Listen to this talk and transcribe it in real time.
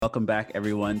Welcome back,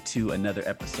 everyone, to another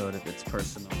episode of It's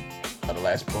Personal. The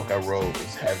last book I wrote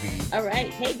was heavy. All right.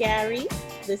 Hey, Gary.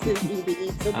 This is Evie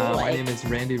Eats the Boy. My name is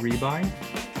Randy Rebai.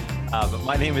 But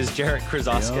my name is Jarek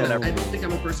Krzyzowska. I don't think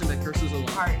I'm a person that curses a lot.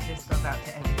 Heart just goes out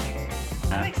to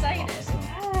educators. I'm excited. Awesome.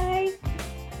 Hi.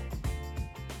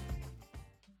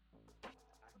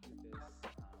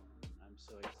 I'm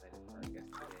so excited for our guest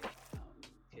today.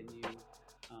 Can you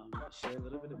share a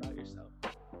little bit about yourself?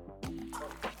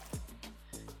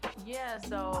 Yeah,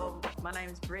 so my name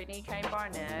is Brittany K.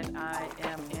 Barnett. I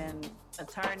am an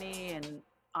attorney and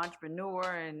entrepreneur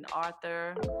and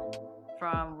author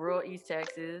from rural East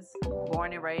Texas,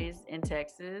 born and raised in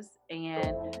Texas,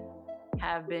 and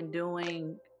have been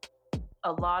doing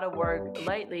a lot of work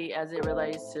lately as it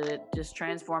relates to just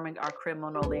transforming our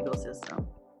criminal legal system.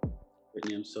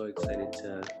 Brittany, I'm so excited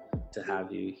to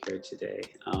have you here today.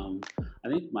 I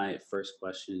think my first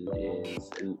question is,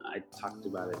 and I talked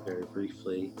about it very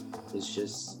briefly, is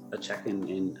just a check-in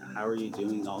in how are you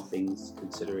doing, all things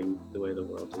considering the way the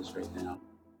world is right now?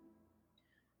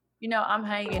 You know, I'm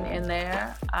hanging in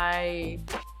there. I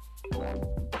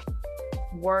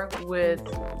work with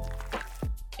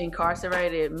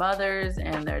incarcerated mothers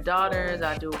and their daughters.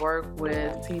 I do work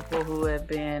with people who have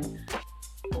been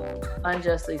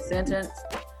unjustly sentenced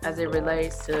as it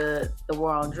relates to the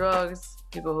war on drugs,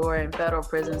 people who are in federal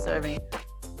prison serving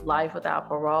life without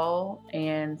parole.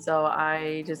 And so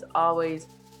I just always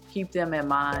keep them in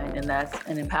mind, and that's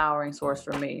an empowering source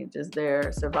for me, just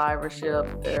their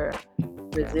survivorship, their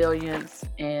resilience,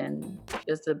 and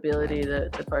just the ability to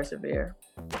persevere.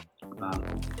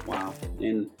 Wow.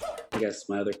 And I guess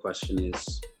my other question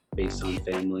is based on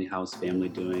family. How's family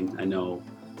doing? I know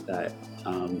that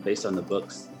based on the book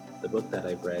that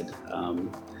I've read,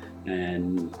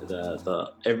 and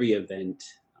the every event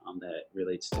that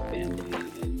relates to family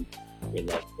and your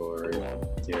love for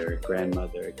your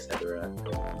grandmother, etc.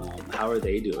 How are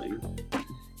they doing?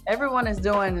 Everyone is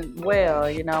doing well.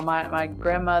 You know, my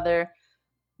grandmother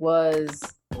was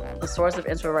a source of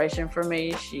inspiration for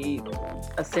me. She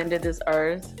ascended this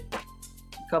earth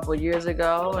a couple of years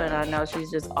ago, and I know she's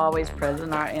just always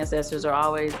present. Our ancestors are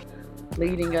always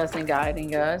leading us and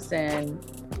guiding us, and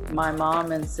my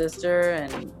mom and sister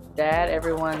and dad,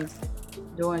 everyone's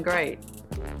doing great.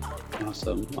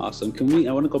 Awesome. I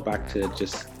want to go back to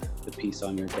just the piece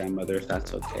on your grandmother, if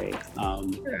that's okay.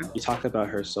 Sure. You talk about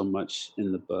her so much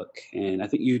in the book, and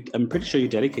I'm pretty sure you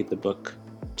dedicate the book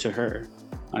to her.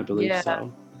 I believe Yeah.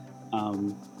 so.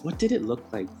 What did it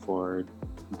look like for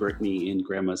Brittany in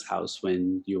Grandma's house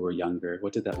when you were younger?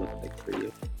 What did that look like for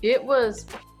you? It was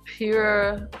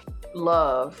pure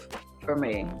love for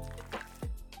me.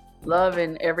 Love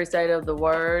in every state of the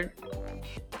word.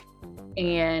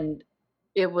 And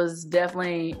it was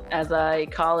definitely, as I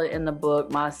call it in the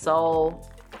book, my soul,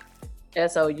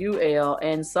 S-O-U-L,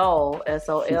 and soul,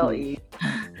 S-O-L-E,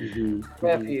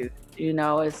 refuge. You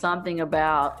know, it's something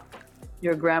about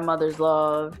your grandmother's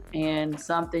love, and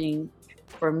something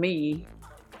for me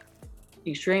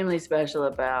extremely special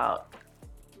about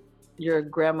your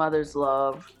grandmother's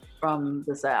love from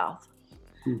the South.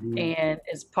 Mm-hmm. And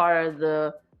it's part of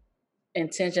the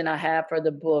intention I had for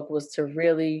the book, was to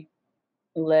really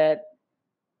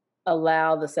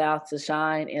allow the South to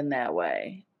shine in that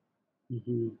way.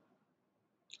 Mm-hmm.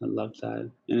 I love that.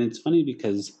 And it's funny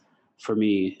because for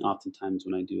me, oftentimes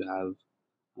when I do have,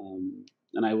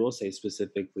 and I will say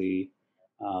specifically,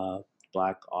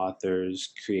 Black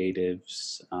authors,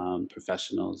 creatives,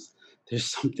 professionals, there's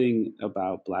something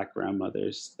about Black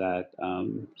grandmothers that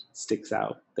sticks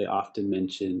out. They often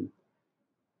mention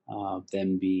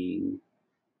them being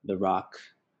the rock,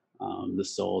 the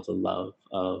soul, the love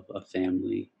of a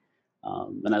family.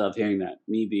 And I love hearing that.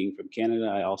 Me being from Canada,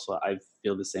 I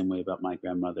feel the same way about my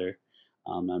grandmother.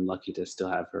 I'm lucky to still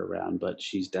have her around, but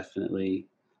she's definitely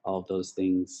all of those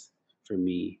things for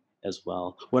me as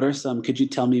well. What are could you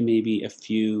tell me maybe a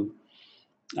few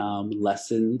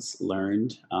lessons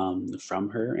learned from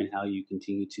her, and how you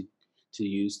continue to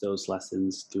use those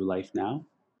lessons through life now?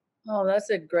 Oh, that's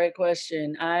a great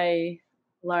question. I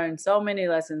learned so many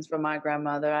lessons from my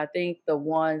grandmother. I think the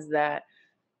ones that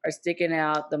are sticking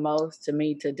out the most to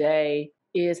me today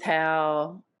is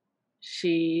how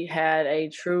she had a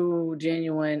true,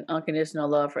 genuine, unconditional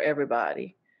love for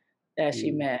everybody that she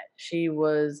met. She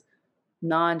was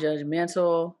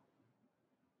non-judgmental.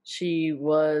 She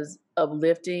was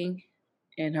uplifting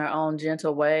in her own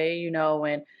gentle way, you know,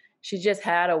 and she just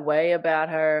had a way about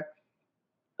her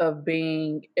of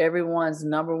being everyone's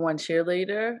number one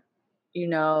cheerleader, you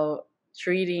know,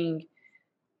 treating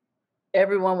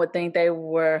everyone would think they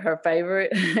were her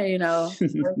favorite, you know,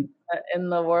 in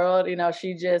the world. You know,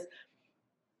 she just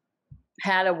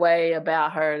had a way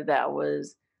about her that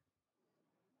was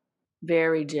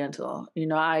very gentle. You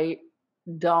know, I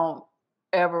don't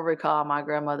ever recall my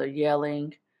grandmother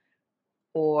yelling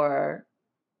or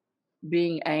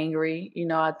being angry. You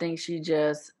know, I think she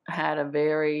just had a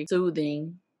very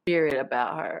soothing spirit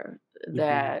about her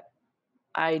that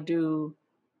I do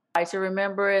like to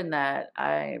remember and that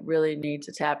I really need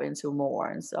to tap into more.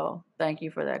 And so thank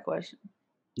you for that question.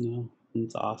 No,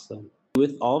 it's awesome.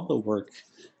 With all the work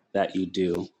that you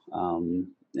do, and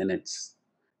it's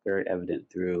very evident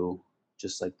through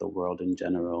just like the world in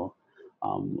general,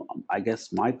 I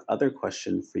guess my other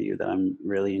question for you that I'm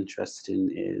really interested in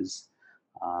is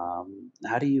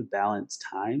how do you balance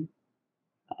time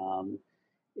um,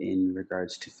 in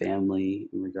regards to family,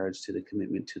 in regards to the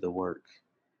commitment to the work?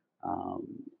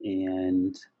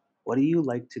 And what do you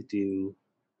like to do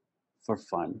for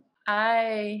fun?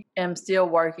 I am still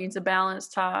working to balance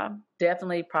time,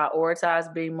 definitely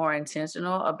prioritize being more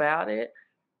intentional about it.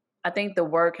 I think the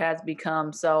work has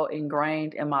become so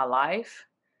ingrained in my life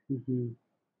Hmm.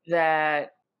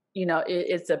 that, you know,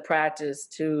 it's a practice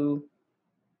to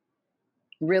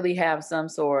really have some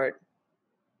sort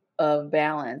of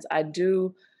balance. I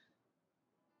do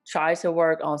try to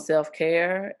work on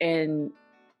self-care, and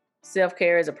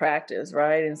self-care is a practice,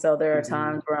 right? And so there are Hmm.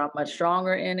 times where I'm much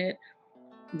stronger in it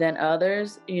than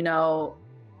others. You know,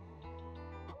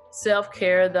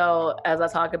 self-care though, as I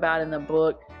talk about in the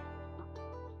book,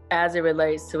 as it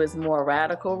relates to its more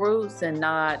radical roots and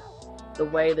not the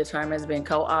way the term has been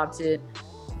co-opted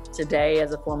today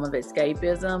as a form of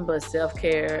escapism, but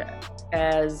self-care,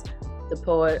 as the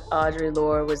poet Audre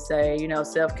Lorde would say, you know,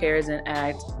 self-care is an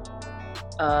act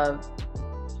of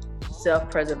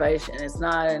self-preservation. It's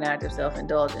not an act of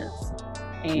self-indulgence.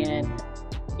 And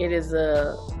it is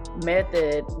a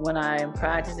method when I'm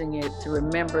practicing it to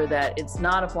remember that it's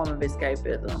not a form of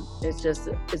escapism.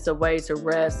 It's a way to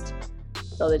rest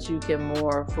so that you can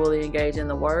more fully engage in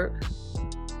the work.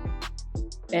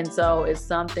 And so it's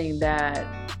something that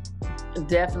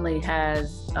definitely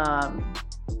has,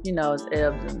 you know, its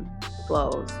ebbs and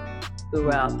flows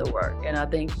throughout the work. And I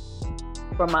think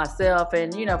for myself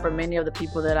and, you know, for many of the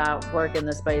people that I work in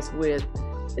the space with,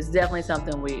 it's definitely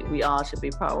something we all should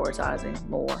be prioritizing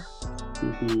more.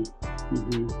 And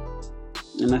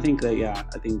I think that, yeah,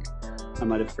 I think I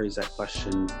might have phrased that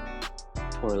question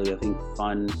poorly. I think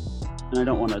fun, and I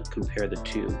don't want to compare the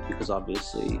two because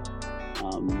obviously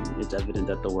it's evident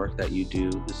that the work that you do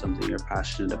is something you're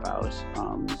passionate about,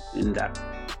 and that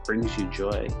brings you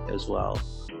joy as well,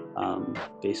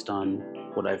 based on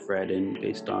what I've read and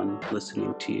based on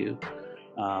listening to you.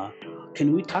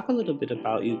 Can we talk a little bit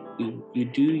about you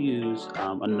do use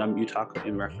you talk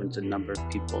in reference a number of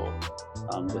people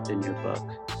within your book,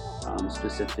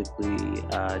 specifically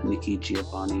Nikki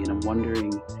Giovanni, and I'm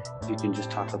wondering if you can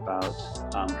just talk about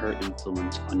her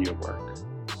influence on your work.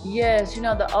 Yes, you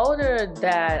know, the older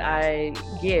that I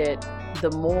get, the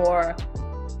more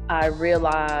I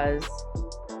realize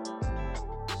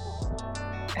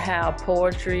how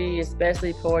poetry,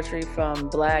 especially poetry from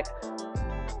Black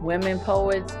women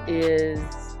poets,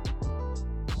 it's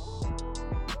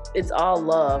all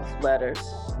love letters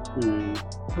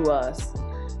to us,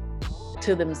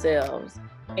 to themselves.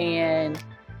 And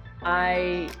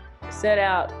I set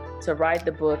out to write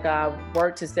the book. I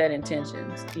worked to set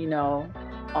intentions, you know,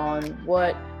 on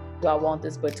what do I want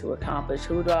this book to accomplish?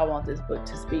 Who do I want this book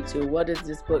to speak to? What does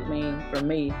this book mean for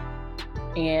me?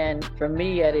 And for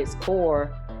me, at its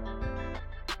core,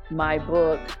 my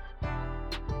book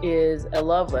is a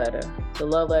love letter. It's a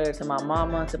love letter to my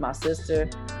mama, to my sister,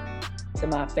 to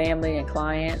my family and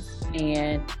clients.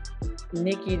 And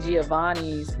Nikki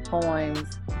Giovanni's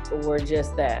poems were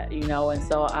just that, you know, and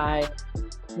so I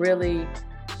really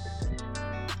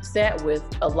sat with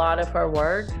a lot of her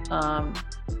work.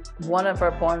 One of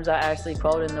her poems I actually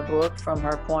quote in the book from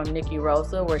her poem Nikki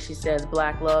Rosa, where she says,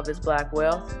 "Black love is Black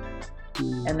wealth."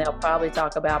 And they'll probably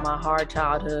talk about my hard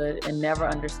childhood and never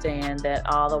understand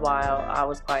that all the while I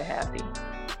was quite happy.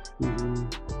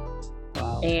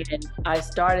 Wow. And I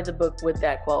started the book with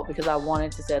that quote because I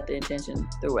wanted to set the intention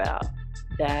throughout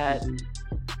that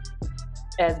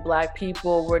as Black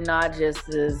people, we're not just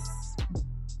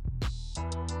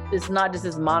it's not just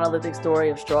this monolithic story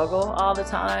of struggle all the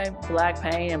time. Black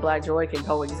pain and Black joy can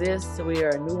coexist. So we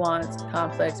are nuanced,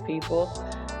 complex people.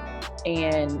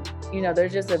 And, you know,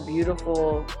 there's just a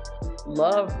beautiful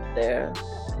love there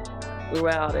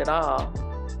throughout it all.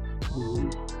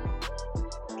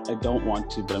 I don't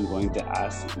want to, but I'm going to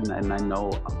ask, and I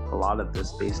know a lot of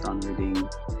this based on reading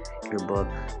your book.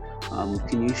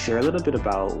 Can you share a little bit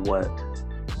about what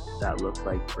that looked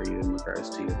like for you in regards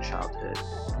to your childhood?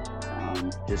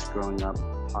 just growing up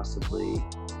possibly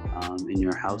in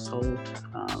your household?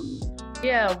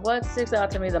 Yeah, what sticks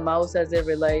out to me the most as it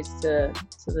relates to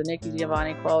the Nikki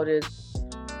Giovanni quote is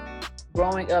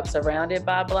growing up surrounded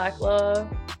by Black love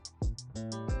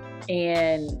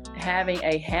and having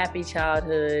a happy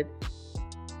childhood,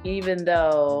 even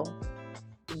though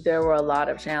there were a lot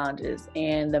of challenges.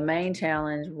 And the main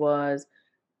challenge was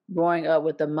growing up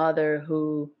with a mother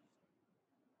who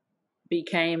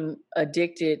became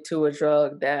addicted to a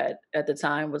drug that at the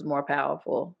time was more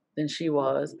powerful than she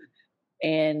was.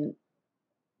 And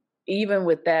even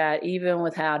with that, even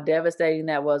with how devastating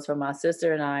that was for my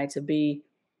sister and I to be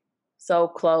so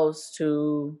close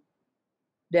to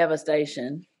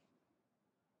devastation,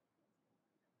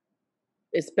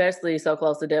 especially so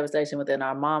close to devastation within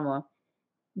our mama,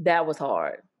 that was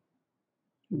hard.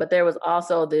 But there was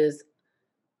also this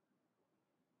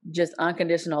just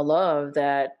unconditional love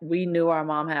that we knew our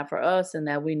mom had for us and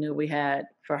that we knew we had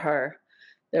for her.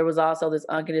 There was also this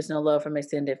unconditional love from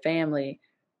extended family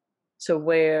to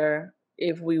where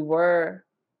if we were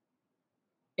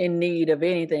in need of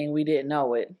anything, we didn't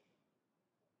know it.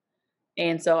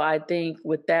 And so I think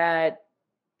with that,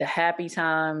 the happy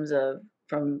times of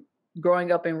from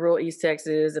growing up in rural East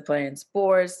Texas to playing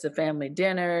sports to family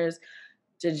dinners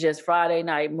to just Friday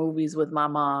night movies with my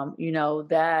mom,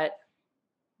 that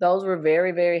those were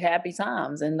very, very happy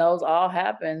times. And those all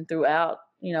happened throughout,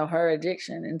 her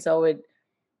addiction. And so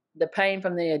the pain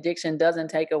from the addiction doesn't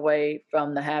take away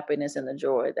from the happiness and the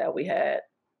joy that we had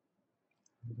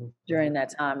during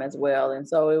that time as well. And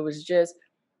so it was just,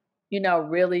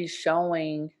 really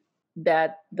showing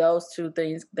that those two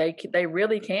things, they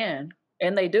really can,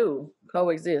 and they do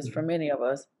coexist for many of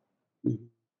us. And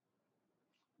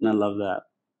I love that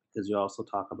because you also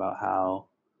talk about how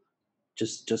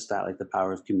just that, like the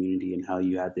power of community and how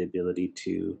you had the ability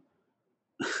to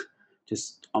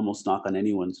just almost knock on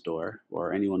anyone's door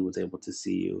or anyone was able to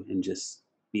see you and just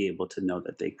be able to know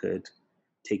that they could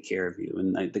take care of you.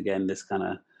 And again, this kind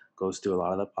of goes through a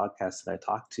lot of the podcasts that I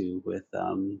talk to with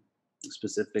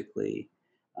specifically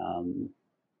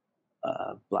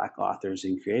Black authors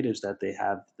and creators, that they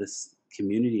have this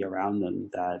community around them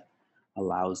that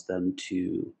allows them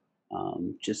to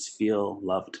just feel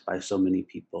loved by so many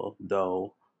people,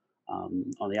 though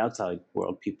on the outside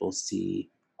world, people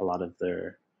see a lot of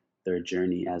their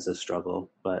journey as a struggle,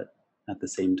 but at the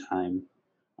same time,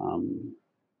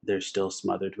 they're still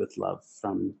smothered with love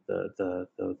from the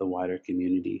wider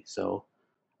community. So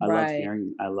I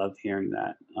love hearing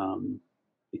that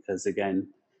because again,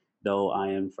 though I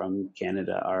am from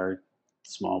Canada, our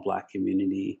small Black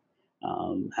community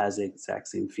has the exact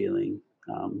same feeling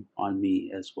on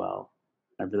me as well.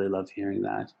 I really love hearing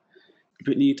that.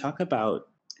 Brittany, you talk about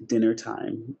dinner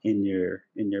time in your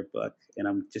book, and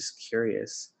I'm just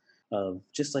curious of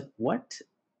just like what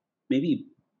maybe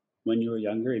when you were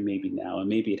younger and maybe now, and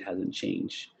maybe it hasn't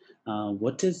changed.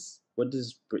 What does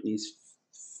Brittany's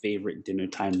favorite dinner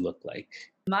time look like?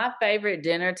 My favorite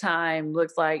dinner time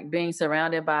looks like being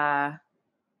surrounded by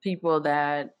people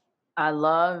that I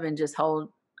love and just hold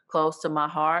close to my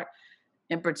heart.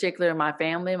 In particular, my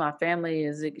family. My family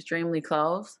is extremely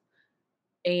close.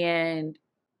 And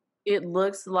it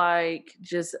looks like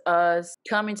just us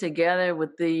coming together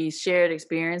with these shared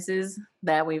experiences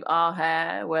that we've all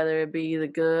had, whether it be the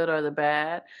good or the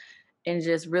bad, and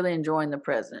just really enjoying the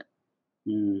present.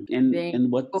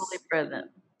 And what's fully present.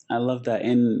 I love that.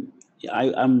 And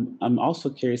I'm also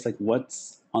curious, like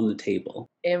what's on the table?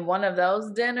 And one of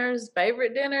those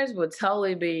favorite dinners would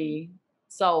totally be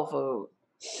soul food.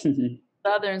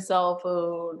 Southern soul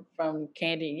food, from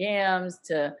candied yams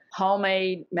to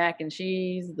homemade mac and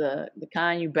cheese, the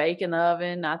kind you bake in the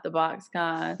oven, not the box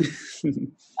kind.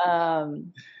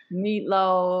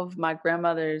 Meatloaf, my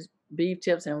grandmother's beef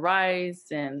tips and rice,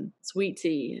 and sweet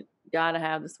tea. Gotta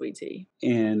have the sweet tea.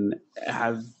 And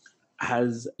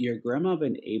has your grandma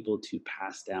been able to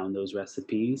pass down those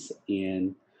recipes?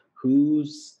 And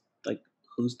who's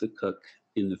the cook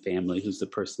in the family? Who's the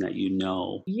person that you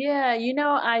know? Yeah,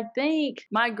 I think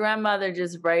my grandmother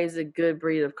just raised a good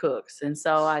breed of cooks. And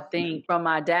so I think from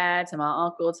my dad to my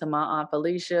uncle to my Aunt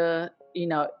Felicia,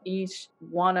 each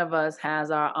one of us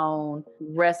has our own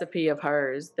recipe of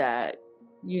hers that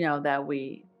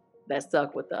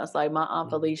stuck with us. Like my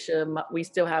Aunt Felicia, we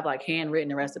still have like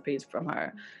handwritten recipes from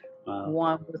her.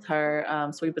 One with her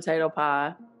sweet potato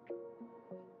pie.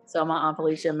 So my Aunt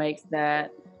Felicia makes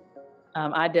that.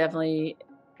 I definitely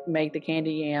make the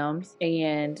candy yams.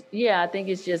 And yeah, I think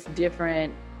it's just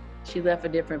different. She left a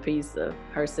different piece of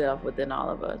herself within all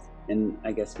of us. And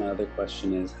I guess my other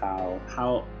question is how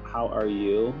are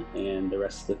you and the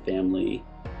rest of the family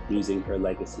using her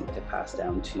legacy to pass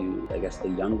down to, I guess, the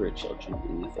younger children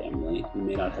in the family who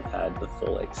may not have had the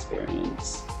full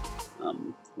experience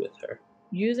with her.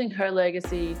 Using her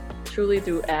legacy truly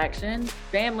through action.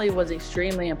 Family was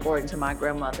extremely important to my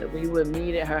grandmother. We would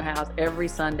meet at her house every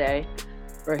Sunday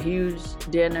for huge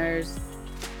dinners.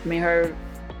 I mean, her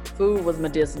food was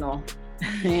medicinal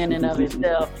in and of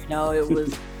itself. You know, it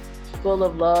was full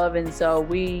of love. And so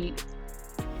we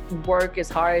work as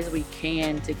hard as we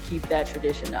can to keep that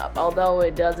tradition up. Although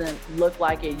it doesn't look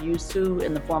like it used to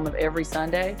in the form of every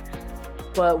Sunday,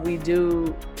 but we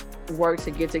do work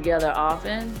to get together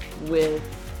often with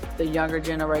the younger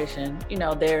generation, you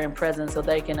know, there in presence so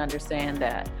they can understand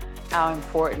that how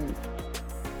important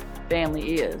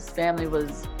family is. Family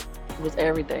was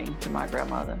everything to my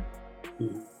grandmother.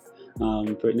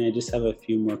 Brittany, I just have a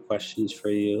few more questions for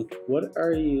you. What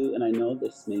are you, and I know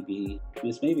this may be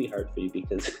hard for you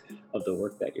because of the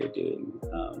work that you're doing,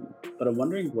 but I'm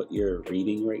wondering what you're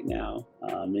reading right now,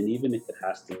 and even if it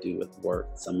has to do with work,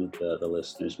 some of the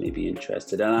listeners may be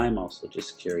interested, and I'm also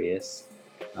just curious,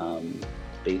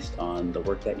 based on the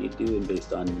work that you do and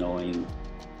based on knowing,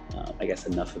 I guess,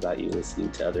 enough about you,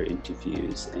 listening to other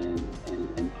interviews and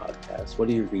podcasts. What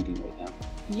are you reading right now?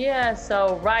 Yeah,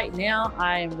 so right now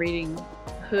I am reading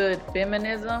Hood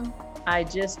Feminism. I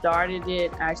just started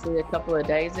it actually a couple of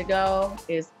days ago.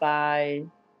 It's by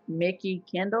Mickey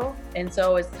Kendall. And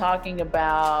so it's talking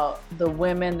about the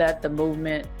women that the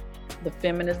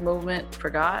feminist movement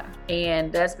forgot.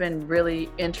 And that's been really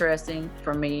interesting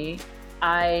for me.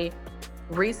 I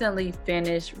recently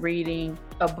finished reading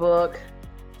a book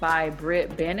by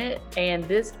Britt Bennett, and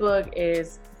this book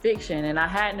is fiction, and I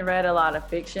hadn't read a lot of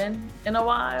fiction in a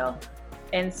while,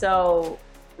 and so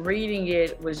reading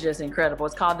it was just incredible.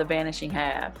 It's called The Vanishing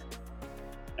Half.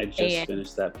 I just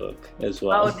finished that book as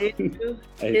well. Oh, did you?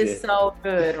 It's so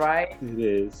good, right? It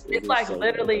is. It's like so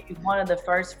literally one of the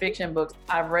first fiction books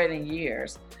I've read in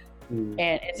years, and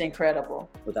it's incredible.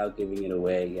 Without giving it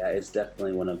away, yeah, it's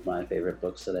definitely one of my favorite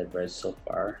books that I've read so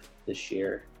far this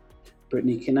year.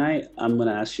 Brittany, I'm going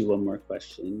to ask you one more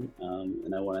question,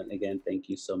 and I want to, again, thank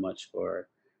you so much for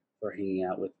hanging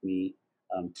out with me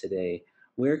today.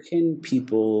 Where can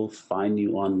people find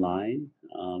you online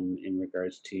in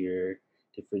regards to your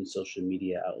different social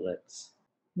media outlets?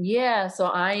 Yeah, so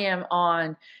I am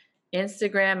on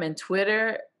Instagram and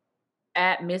Twitter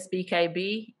at Miss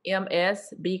BKB,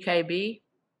 MSBKB.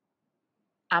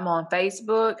 I'm on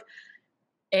Facebook,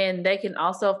 and they can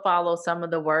also follow some of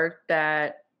the work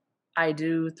that I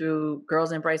do through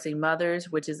Girls Embracing Mothers,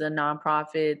 which is a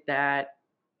nonprofit that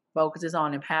focuses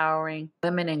on empowering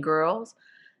women and girls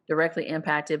directly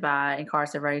impacted by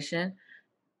incarceration.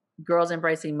 Girls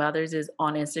Embracing Mothers is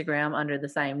on Instagram under the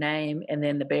same name. And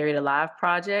then the Buried Alive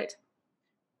Project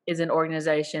is an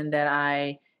organization that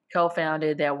I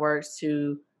co-founded that works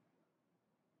to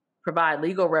provide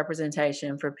legal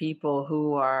representation for people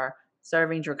who are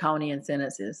serving draconian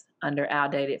sentences under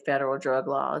outdated federal drug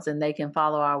laws. And they can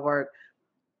follow our work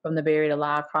from the Buried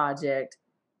Alive Project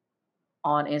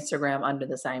on Instagram under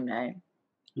the same name.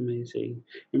 Amazing.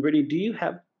 And Brittany, do you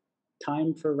have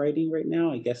time for writing right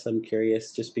now? I guess I'm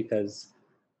curious just because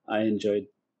I enjoyed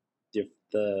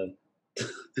the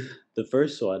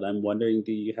first one. I'm wondering,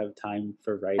 do you have time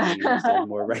for writing? Or is there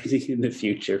more writing in the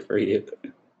future for you?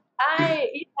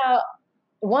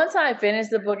 Once I finished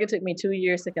the book, it took me 2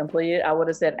 years to complete it. I would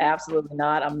have said, absolutely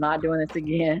not. I'm not doing this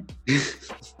again.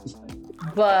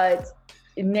 But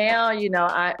now,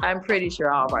 I'm pretty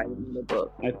sure I'll write another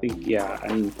book. I think,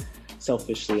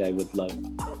 selfishly, I would love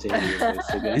to hear your voice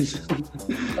again.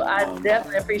 Well, I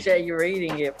definitely appreciate you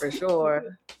reading it for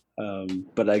sure.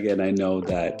 But again, I know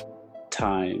that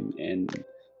time and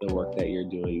the work that you're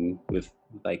doing with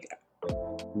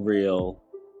real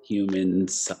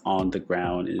humans on the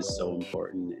ground is so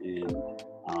important, and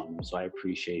so I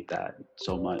appreciate that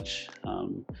so much.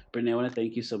 Brittany, I want to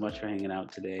thank you so much for hanging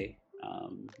out today.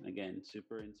 Again,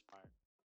 super inspired.